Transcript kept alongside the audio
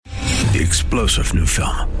The explosive new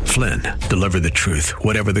film, Flynn, deliver the truth,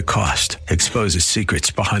 whatever the cost, exposes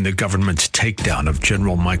secrets behind the government's takedown of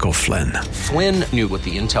General Michael Flynn. Flynn knew what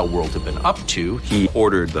the intel world had been up to. He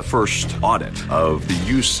ordered the first audit of the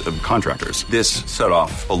use of contractors. This set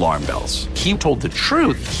off alarm bells. He told the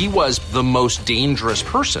truth. He was the most dangerous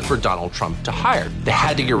person for Donald Trump to hire. They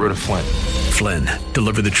had to get rid of Flynn. Flynn,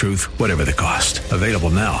 deliver the truth, whatever the cost. Available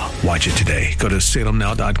now. Watch it today. Go to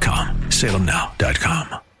salemnow.com.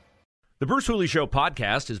 salemnow.com. The Bruce Hooley Show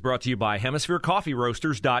podcast is brought to you by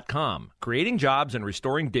HemisphereCoffeeRoasters.com. Creating jobs and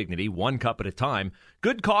restoring dignity one cup at a time.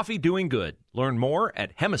 Good coffee doing good. Learn more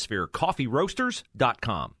at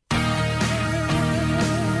HemisphereCoffeeRoasters.com.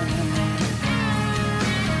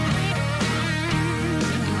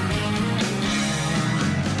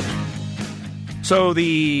 So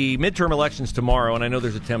the midterm elections tomorrow, and I know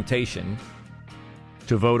there's a temptation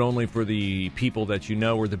to vote only for the people that you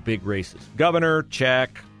know are the big races. Governor,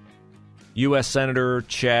 check. U.S. Senator,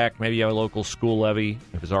 check. Maybe you have a local school levy.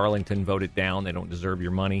 If it's Arlington, vote it down. They don't deserve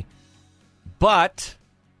your money. But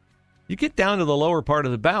you get down to the lower part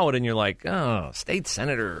of the ballot and you're like, oh, state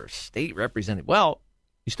senator, state representative. Well,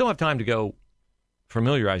 you still have time to go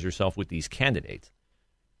familiarize yourself with these candidates.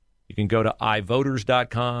 You can go to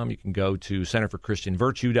ivoters.com. You can go to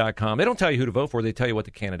centerforchristianvirtue.com. They don't tell you who to vote for. They tell you what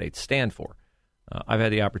the candidates stand for. I've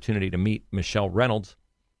had the opportunity to meet Michelle Reynolds,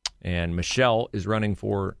 and Michelle is running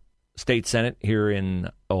for state senate here in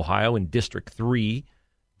Ohio in District 3.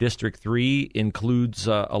 District 3 includes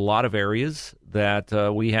a lot of areas that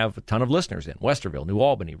we have a ton of listeners in. Westerville, New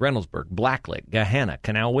Albany, Reynoldsburg, Blacklick, Gahanna,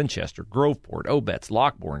 Canal Winchester, Groveport, Obetz,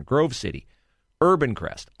 Lockbourne, Grove City, Urban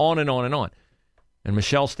Crest, on and on and on. And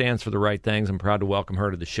Michelle stands for the right things. I'm proud to welcome her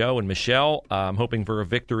to the show. And Michelle, I'm hoping for a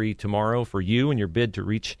victory tomorrow for you and your bid to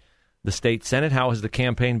reach the state senate. How has the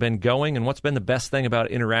campaign been going, and what's been the best thing about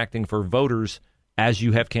interacting for voters as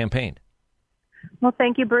you have campaigned? Well,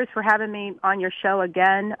 thank you, Bruce, for having me on your show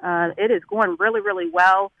again. It is going really, really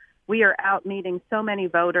well. We are out meeting so many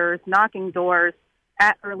voters, knocking doors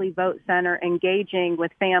at Early Vote Center, engaging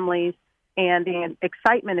with families, and the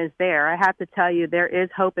excitement is there. I have to tell you, there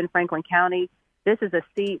is hope in Franklin County. This is a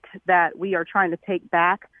seat that we are trying to take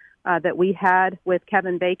back that we had with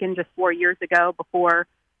Kevin Bacon just 4 years ago before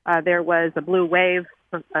there was a blue wave,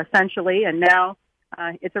 essentially, and now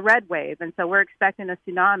it's a red wave. And so we're expecting a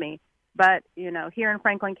tsunami. But, you know, here in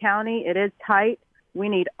Franklin County, it is tight. We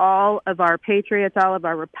need all of our patriots, all of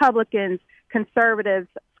our Republicans, conservatives,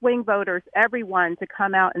 swing voters, everyone to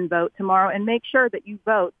come out and vote tomorrow and make sure that you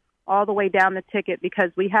vote all the way down the ticket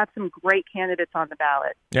because we have some great candidates on the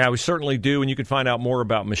ballot. Yeah, we certainly do, and you can find out more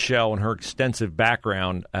about Michelle and her extensive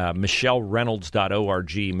background,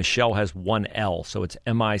 MichelleReynolds.org. Michelle has one L, so it's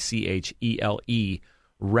Michele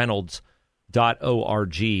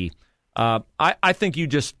Reynolds.org. I think you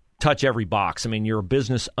just touch every box. I mean, you're a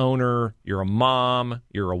business owner, you're a mom,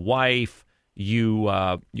 you're a wife, you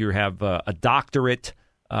have a doctorate.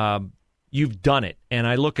 You've done it, and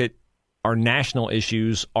I look at our national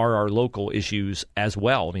issues are our local issues as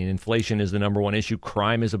well. I mean, inflation is the number one issue.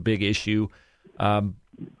 Crime is a big issue.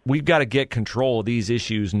 We've got to get control of these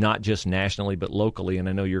issues, not just nationally, but locally, and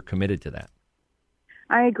I know you're committed to that.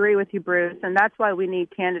 I agree with you, Bruce, and that's why we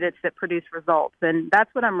need candidates that produce results, and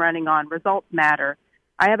that's what I'm running on. Results matter.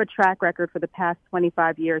 I have a track record for the past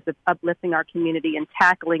 25 years of uplifting our community and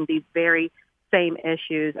tackling these very same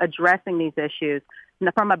issues, addressing these issues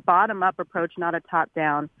from a bottom-up approach, not a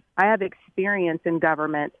top-down. I have experience in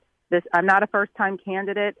government. I'm not a first-time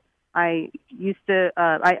candidate. I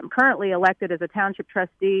am currently elected as a township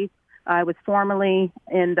trustee. I was formerly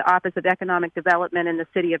in the Office of Economic Development in the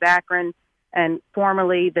city of Akron and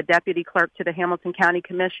formerly the deputy clerk to the Hamilton County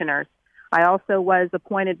Commissioners. I also was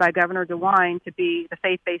appointed by Governor DeWine to be the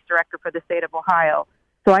faith-based director for the state of Ohio.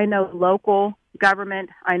 So I know local government,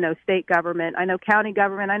 I know state government, I know county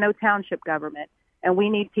government, I know township government. And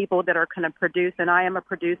we need people that are going to produce, and I am a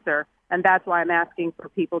producer, and that's why I'm asking for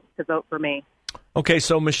people to vote for me. Okay,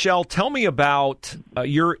 so Michelle, tell me about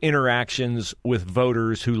your interactions with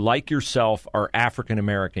voters who, like yourself, are African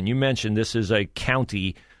American. You mentioned this is a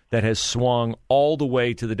county that has swung all the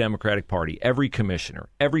way to the Democratic Party. Every commissioner,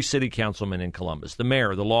 every city councilman in Columbus, the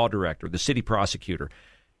mayor, the law director, the city prosecutor.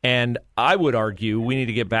 And I would argue we need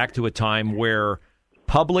to get back to a time where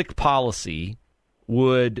public policy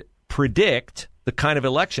would predict the kind of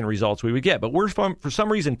election results we would get. But we're, for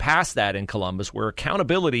some reason, past that in Columbus, where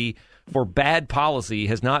accountability for bad policy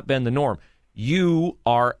has not been the norm. You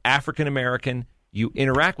are African American. You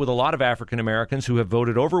interact with a lot of African Americans who have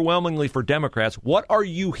voted overwhelmingly for Democrats. What are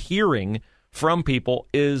you hearing from people?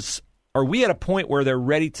 Are we at a point where they're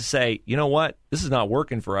ready to say, you know what, this is not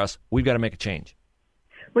working for us, we've got to make a change?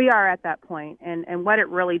 We are at that point, and what it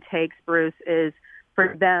really takes, Bruce, is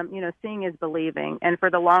for them, seeing is believing. And for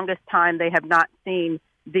the longest time, they have not seen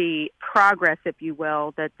the progress, if you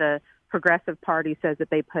will, that the Progressive Party says that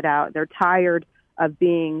they put out. They're tired of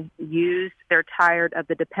being used. They're tired of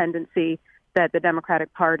the dependency that the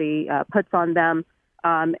Democratic Party puts on them,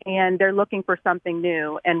 and they're looking for something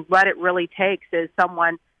new. And what it really takes is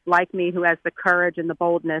someone like me who has the courage and the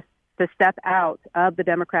boldness to step out of the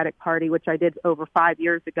Democratic Party, which I did over 5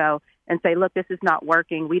 years ago, and say, look, this is not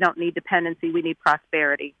working. We don't need dependency. We need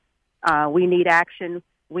prosperity. We need action.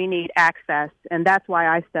 We need access. And that's why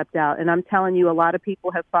I stepped out. And I'm telling you, a lot of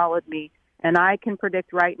people have followed me. And I can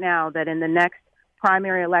predict right now that in the next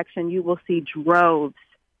primary election, you will see droves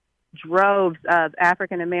of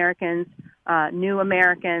African Americans, new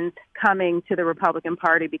Americans coming to the Republican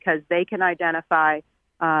Party because they can identify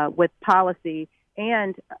with policy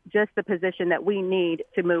and just the position that we need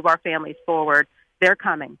to move our families forward. They're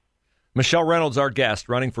coming. Michelle Reynolds, our guest,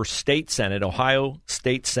 running for State Senate, Ohio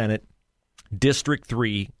State Senate, District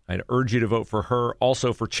 3. I'd urge you to vote for her.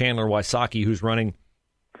 Also for Chandler Wysocki, who's running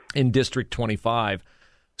in District 25.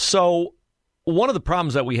 So one of the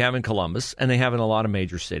problems that we have in Columbus, and they have in a lot of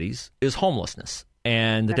major cities, is homelessness.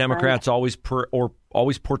 And the Democrats always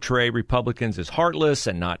portray Republicans as heartless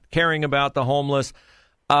and not caring about the homeless.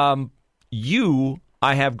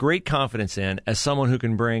 I have great confidence in as someone who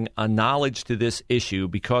can bring a knowledge to this issue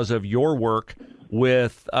because of your work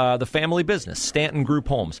with the family business, Stanton Group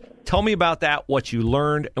Homes. Tell me about that, what you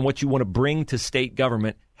learned, and what you want to bring to state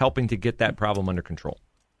government, helping to get that problem under control.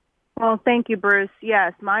 Well, thank you, Bruce.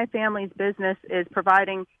 Yes, my family's business is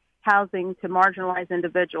providing housing to marginalized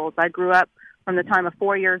individuals. I grew up from the time of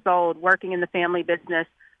 4 years old working in the family business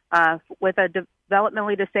with a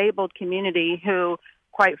developmentally disabled community who,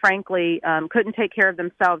 quite frankly, couldn't take care of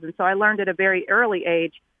themselves. And so I learned at a very early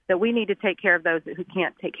age that we need to take care of those who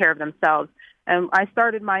can't take care of themselves. And I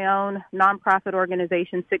started my own nonprofit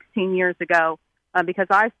organization 16 years ago because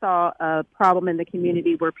I saw a problem in the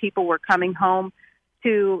community where people were coming home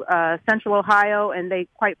to Central Ohio, and they,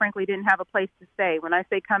 quite frankly, didn't have a place to stay. When I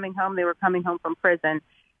say coming home, they were coming home from prison.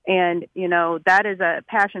 And, that is a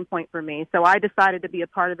passion point for me. So I decided to be a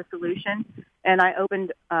part of the solution, and I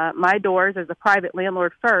opened my doors as a private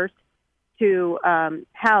landlord first to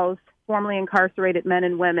house formerly incarcerated men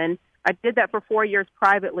and women. I did that for 4 years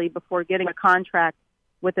privately before getting a contract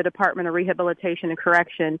with the Department of Rehabilitation and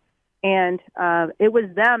Correction. And it was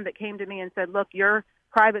them that came to me and said, look, your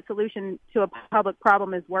private solution to a public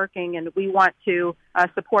problem is working, and we want to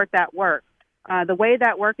support that work. The way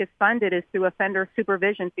that work is funded is through offender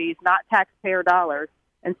supervision fees, not taxpayer dollars.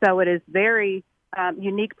 And so it is very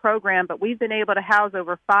unique program, but we've been able to house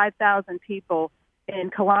over 5,000 people in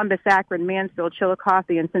Columbus, Akron, Mansfield,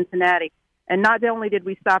 Chillicothe, and Cincinnati. And not only did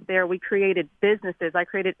we stop there, we created businesses. I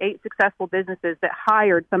created 8 successful businesses that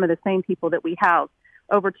hired some of the same people that we housed,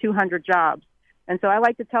 over 200 jobs. And so I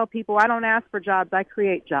like to tell people I don't ask for jobs, I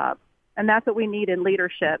create jobs. And that's what we need in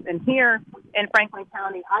leadership. And here in Franklin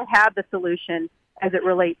County, I have the solution as it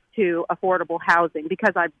relates to affordable housing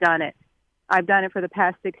because I've done it. I've done it for the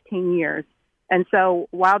past 16 years. And so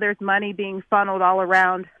while there's money being funneled all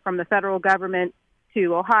around from the federal government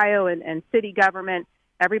to Ohio and city government,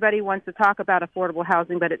 everybody wants to talk about affordable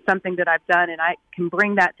housing, but it's something that I've done, and I can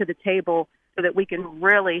bring that to the table so that we can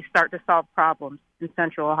really start to solve problems in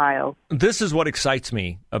Central Ohio. This is what excites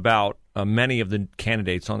me about many of the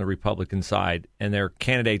candidates on the Republican side, and they're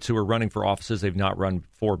candidates who are running for offices they've not run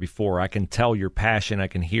for before. I can tell your passion. I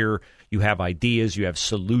can hear you have ideas. You have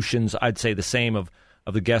solutions. I'd say the same of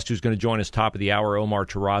the guest who's going to join us top of the hour, Omar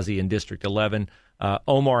Tarazi in District 11.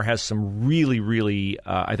 Omar has some really,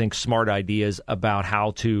 I think, smart ideas about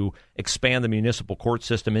how to expand the municipal court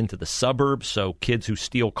system into the suburbs, so kids who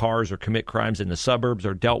steal cars or commit crimes in the suburbs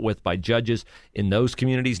are dealt with by judges in those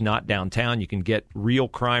communities, not downtown. You can get real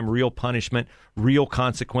crime, real punishment, real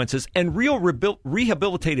consequences, and real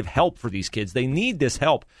rehabilitative help for these kids. They need this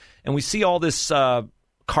help. And we see all this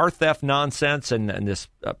car theft nonsense and this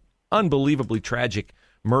unbelievably tragic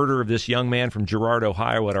murder of this young man from Girard,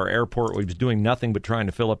 Ohio at our airport where he was doing nothing but trying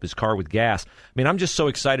to fill up his car with gas. I mean, I'm just so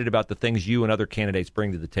excited about the things you and other candidates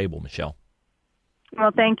bring to the table, Michelle.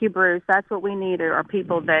 Well, thank you, Bruce. That's what we need are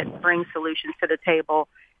people that bring solutions to the table,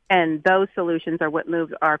 and those solutions are what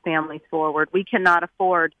moves our families forward. We cannot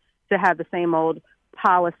afford to have the same old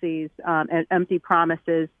policies and empty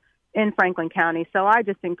promises in Franklin County. So I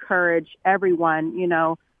just encourage everyone,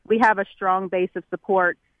 we have a strong base of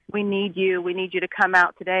support. We need you. We need you to come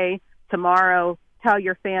out today, tomorrow, tell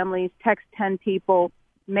your families, text 10 people,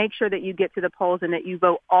 make sure that you get to the polls and that you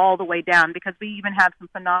vote all the way down, because we even have some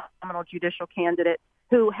phenomenal judicial candidates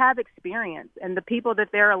who have experience, and the people that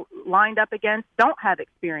they're lined up against don't have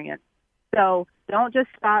experience. So don't just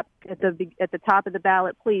stop at the top of the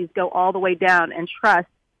ballot. Please go all the way down and trust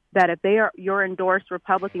that if they are your endorsed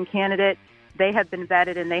Republican candidate, they have been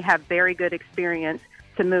vetted and they have very good experience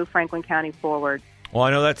to move Franklin County forward. Well,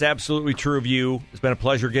 I know that's absolutely true of you. It's been a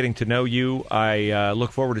pleasure getting to know you. I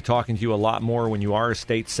look forward to talking to you a lot more when you are a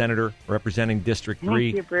state senator representing District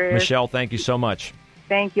 3. Thank you, Bruce. Michelle, thank you so much.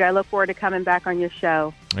 Thank you. I look forward to coming back on your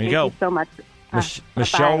show. There you go. Thank you so much.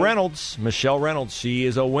 Michelle bye-bye. Reynolds. Michelle Reynolds. She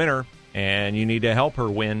is a winner, and you need to help her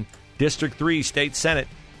win District 3 State Senate.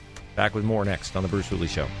 Back with more next on The Bruce Hooley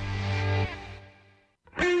Show.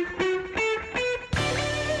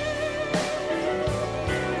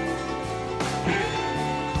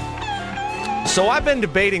 So I've been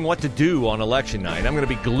debating what to do on election night. I'm going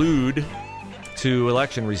to be glued to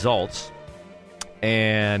election results.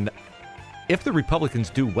 And if the Republicans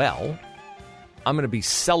do well, I'm going to be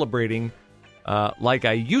celebrating like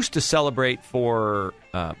I used to celebrate for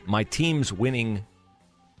my teams winning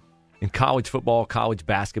in college football, college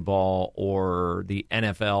basketball, or the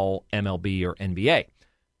NFL, MLB, or NBA.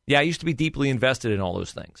 Yeah, I used to be deeply invested in all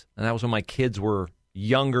those things. And that was when my kids were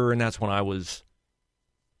younger, and that's when I was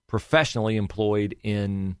professionally employed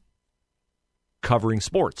in covering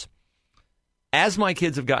sports. As my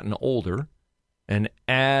kids have gotten older, and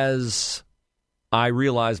as I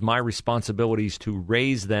realize my responsibilities to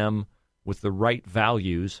raise them with the right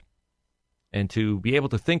values and to be able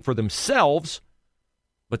to think for themselves,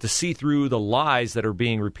 but to see through the lies that are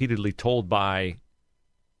being repeatedly told by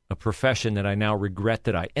a profession that I now regret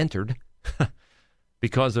that I entered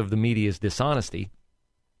because of the media's dishonesty,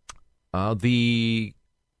 the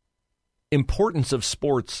importance of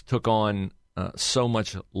sports took on so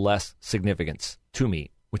much less significance to me,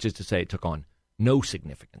 which is to say it took on no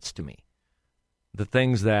significance to me. The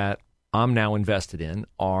things that I'm now invested in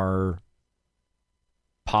are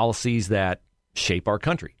policies that shape our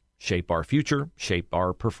country, shape our future, shape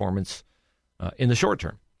our performance in the short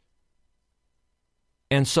term.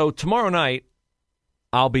 And so tomorrow night,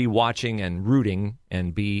 I'll be watching and rooting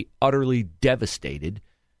and be utterly devastated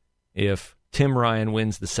if Tim Ryan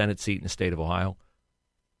wins the Senate seat in the state of Ohio.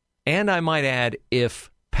 And I might add,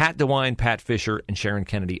 if Pat DeWine, Pat Fisher, and Sharon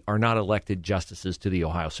Kennedy are not elected justices to the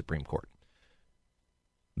Ohio Supreme Court.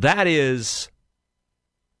 That's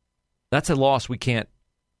a loss we can't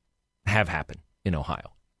have happen in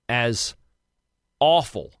Ohio. As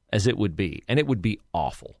awful as it would be, and it would be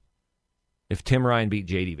awful, if Tim Ryan beat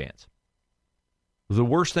J.D. Vance. The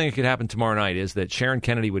worst thing that could happen tomorrow night is that Sharon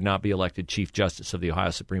Kennedy would not be elected Chief Justice of the Ohio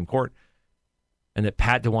Supreme Court, and that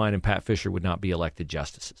Pat DeWine and Pat Fisher would not be elected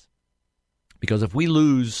justices. Because if we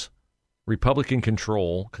lose Republican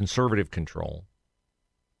control, conservative control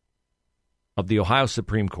of the Ohio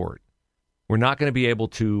Supreme Court, we're not going to be able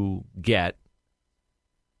to get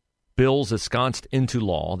bills ensconced into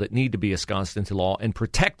law that need to be ensconced into law and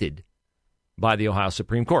protected by the Ohio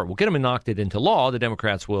Supreme Court. We'll get them enacted into law. The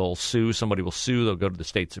Democrats will sue. Somebody will sue. They'll go to the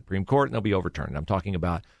state Supreme Court, and they'll be overturned. I'm talking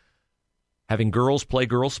about having girls play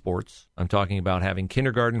girls' sports. I'm talking about having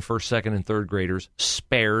kindergarten, first, second, and third graders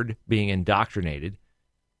spared being indoctrinated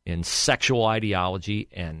in sexual ideology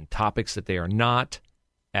and topics that they are not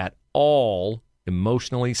at all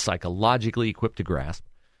emotionally, psychologically equipped to grasp.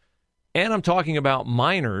 And I'm talking about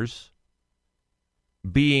minors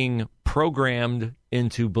being programmed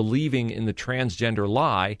into believing in the transgender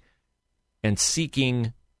lie and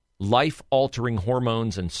seeking life-altering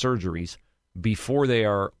hormones and surgeries before they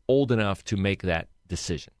are old enough to make that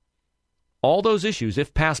decision. All those issues,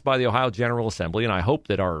 if passed by the Ohio General Assembly, and I hope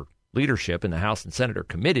that our leadership in the House and Senate are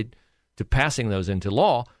committed to passing those into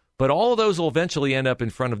law, but all of those will eventually end up in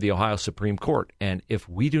front of the Ohio Supreme Court. And if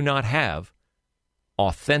we do not have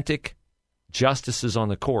authentic justices on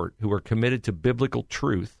the court who are committed to biblical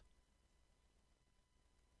truth,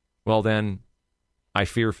 well, then I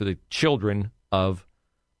fear for the children of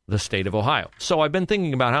the state of Ohio. So I've been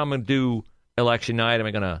thinking about how I'm going to do election night. Am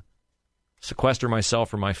I going to sequester myself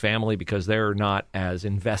from my family because they're not as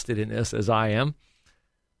invested in this as I am?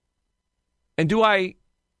 And do I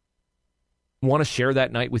want to share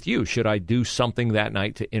that night with you? Should I do something that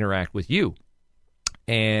night to interact with you?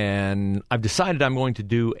 And I've decided I'm going to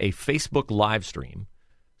do a Facebook live stream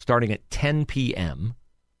starting at 10 p.m.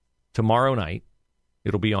 tomorrow night.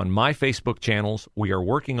 It'll be on my Facebook channels. We are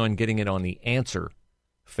working on getting it on the Answer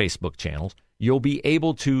Facebook channels. You'll be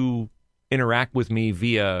able to interact with me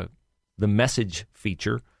via the message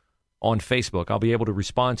feature on Facebook. I'll be able to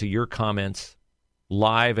respond to your comments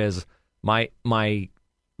live. As my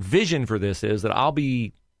vision for this is that I'll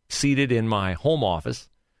be seated in my home office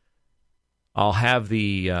I'll have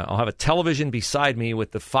a television beside me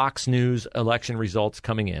with the Fox News election results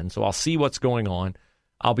coming in, so I'll see what's going on.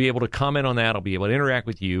 I'll be able to comment on that. I'll be able to interact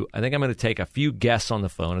with you. I think I'm going to take a few guests on the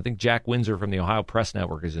phone. I think Jack Windsor from the Ohio Press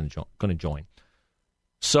Network is going to join.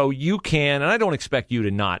 So you can, and I don't expect you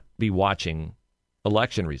to not be watching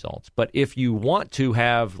election results, but if you want to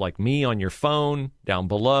have, like me, on your phone down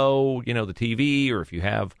below, the TV, or if you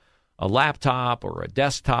have a laptop or a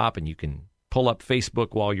desktop and you can pull up Facebook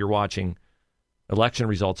while you're watching election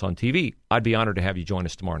results on TV, I'd be honored to have you join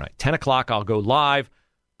us tomorrow night. 10 o'clock, I'll go live.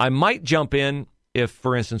 I might jump in if,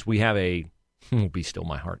 for instance, we have be still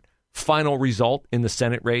my heart, final result in the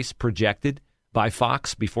Senate race projected by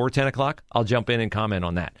Fox before 10 o'clock. I'll jump in and comment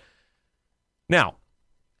on that. Now,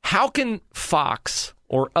 how can Fox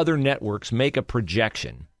or other networks make a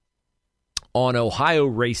projection on Ohio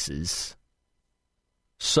races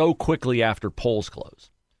so quickly after polls close?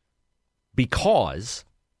 Because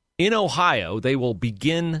in Ohio, they will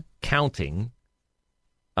begin counting.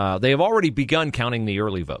 They have already begun counting the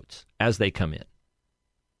early votes as they come in.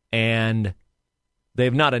 And they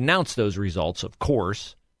have not announced those results, of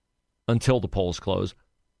course, until the polls close.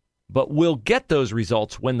 But we'll get those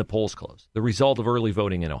results when the polls close, the result of early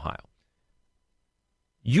voting in Ohio.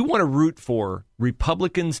 You want to root for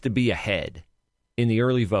Republicans to be ahead in the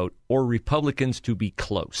early vote or Republicans to be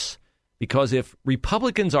close. Because if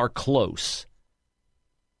Republicans are close,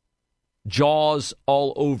 jaws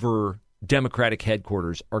all over Democratic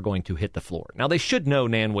headquarters are going to hit the floor. Now, they should know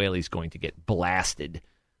Nan Whaley's going to get blasted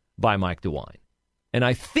by Mike DeWine. And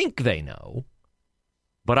I think they know,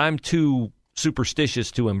 but I'm too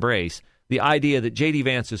superstitious to embrace the idea that J.D.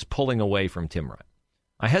 Vance is pulling away from Tim Ryan.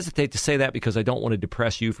 I hesitate to say that because I don't want to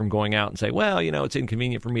depress you from going out and say, well, it's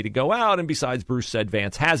inconvenient for me to go out, and besides, Bruce said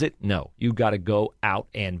Vance has it. No, you got to go out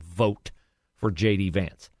and vote for J.D.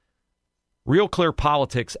 Vance. Real Clear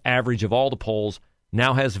Politics average of all the polls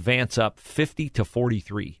now has Vance up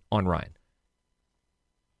 50-43 on Ryan.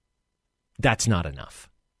 That's not enough.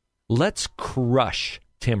 Let's crush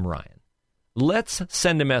Tim Ryan. Let's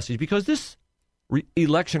send a message, because this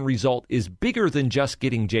election result is bigger than just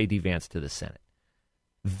getting J.D. Vance to the Senate.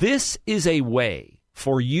 This is a way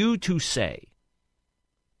for you to say,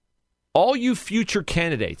 all you future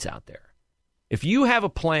candidates out there, if you have a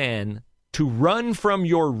plan to run from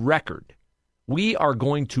your record, we are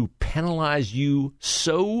going to penalize you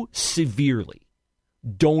so severely.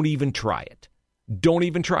 Don't even try it. Don't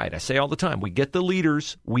even try it. I say all the time, we get the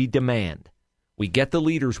leaders, we demand. We get the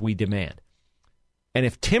leaders, we demand. And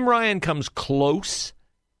if Tim Ryan comes close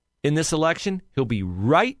in this election, he'll be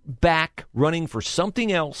right back running for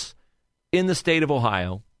something else in the state of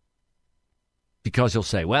Ohio, because he'll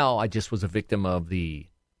say, well, I just was a victim of the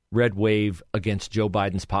red wave against Joe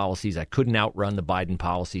Biden's policies. I couldn't outrun the Biden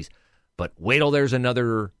policies. But wait till there's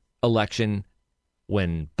another election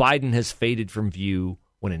when Biden has faded from view,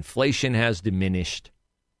 when inflation has diminished,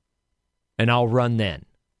 and I'll run then.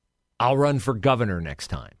 I'll run for governor next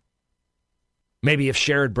time. Maybe if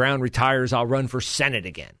Sherrod Brown retires, I'll run for Senate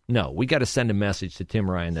again. No, we got to send a message to Tim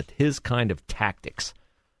Ryan that his kind of tactics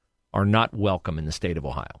are not welcome in the state of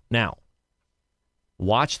Ohio. Now,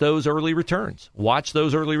 watch those early returns. Watch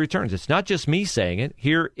those early returns. It's not just me saying it.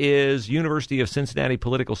 Here is University of Cincinnati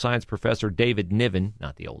political science professor David Niven,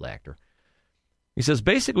 not the old actor. He says,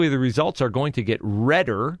 basically, the results are going to get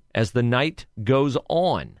redder as the night goes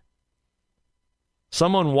on.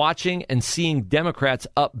 Someone watching and seeing Democrats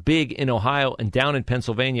up big in Ohio and down in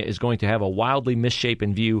Pennsylvania is going to have a wildly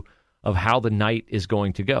misshapen view of how the night is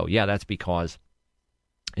going to go. Yeah, that's because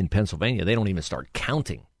in Pennsylvania, they don't even start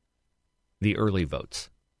counting the early votes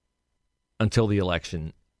until the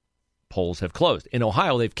election polls have closed. In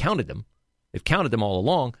Ohio, they've counted them. They've counted them all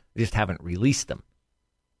along. They just haven't released them.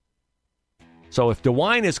 So if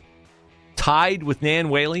DeWine is tied with Nan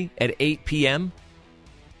Whaley at 8 p.m.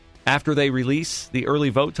 after they release the early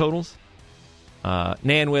vote totals,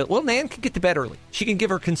 Nan can get to bed early. She can give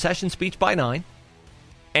her concession speech by 9,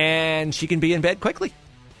 and she can be in bed quickly.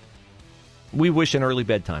 We wish an early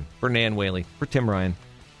bedtime for Nan Whaley, for Tim Ryan,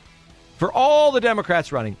 for all the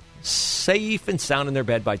Democrats running, safe and sound in their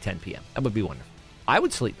bed by 10 p.m. That would be wonderful. I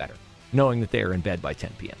would sleep better knowing that they are in bed by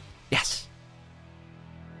 10 p.m. Yes.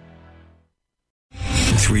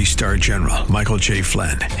 3-star General Michael J.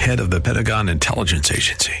 Flynn, head of the Pentagon Intelligence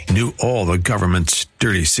Agency, knew all the government's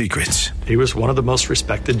dirty secrets. He was one of the most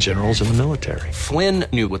respected generals in the military. Flynn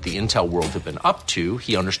knew what the intel world had been up to.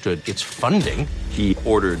 He understood its funding. He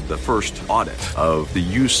ordered the first audit of the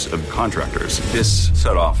use of contractors. This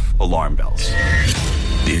set off alarm bells.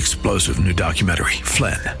 The explosive new documentary,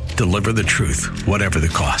 Flynn, deliver the truth, whatever the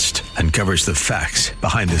cost, and covers the facts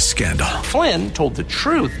behind this scandal. Flynn told the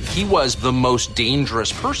truth. He was the most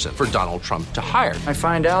dangerous person for Donald Trump to hire. I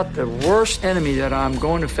find out the worst enemy that I'm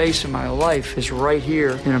going to face in my life is right here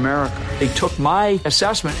in America. They took my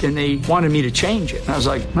assessment and they wanted me to change it. And I was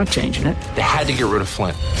like, I'm not changing it. They had to get rid of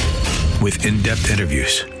Flynn. With in-depth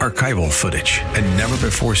interviews, archival footage, and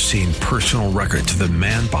never-before-seen personal records of the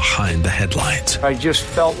man behind the headlines. I just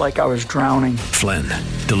felt like I was drowning. Flynn,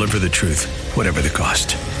 deliver the truth, whatever the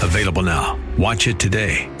cost. Available now. Watch it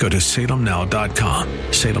today. Go to salemnow.com.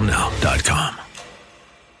 salemnow.com.